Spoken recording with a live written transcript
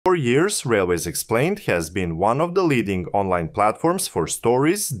For years, Railways Explained has been one of the leading online platforms for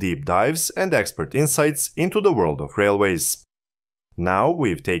stories, deep dives, and expert insights into the world of railways. Now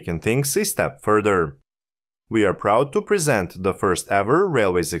we've taken things a step further. We are proud to present the first ever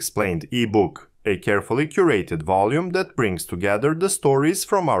Railways Explained ebook, a carefully curated volume that brings together the stories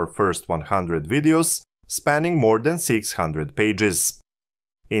from our first 100 videos, spanning more than 600 pages.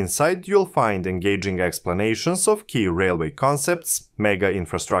 Inside, you'll find engaging explanations of key railway concepts, mega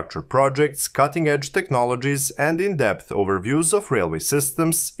infrastructure projects, cutting-edge technologies, and in-depth overviews of railway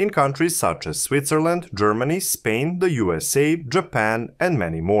systems in countries such as Switzerland, Germany, Spain, the USA, Japan, and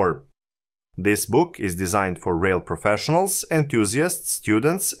many more. This book is designed for rail professionals, enthusiasts,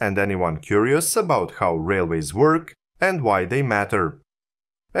 students, and anyone curious about how railways work and why they matter.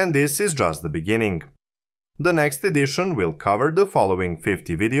 And this is just the beginning. The next edition will cover the following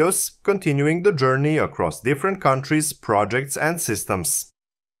 50 videos, continuing the journey across different countries, projects, and systems.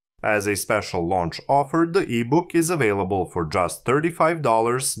 As a special launch offer, the ebook is available for just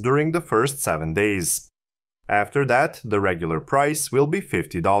 $35 during the first 7 days. After that, the regular price will be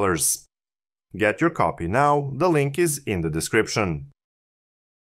 $50. Get your copy now, the link is in the description.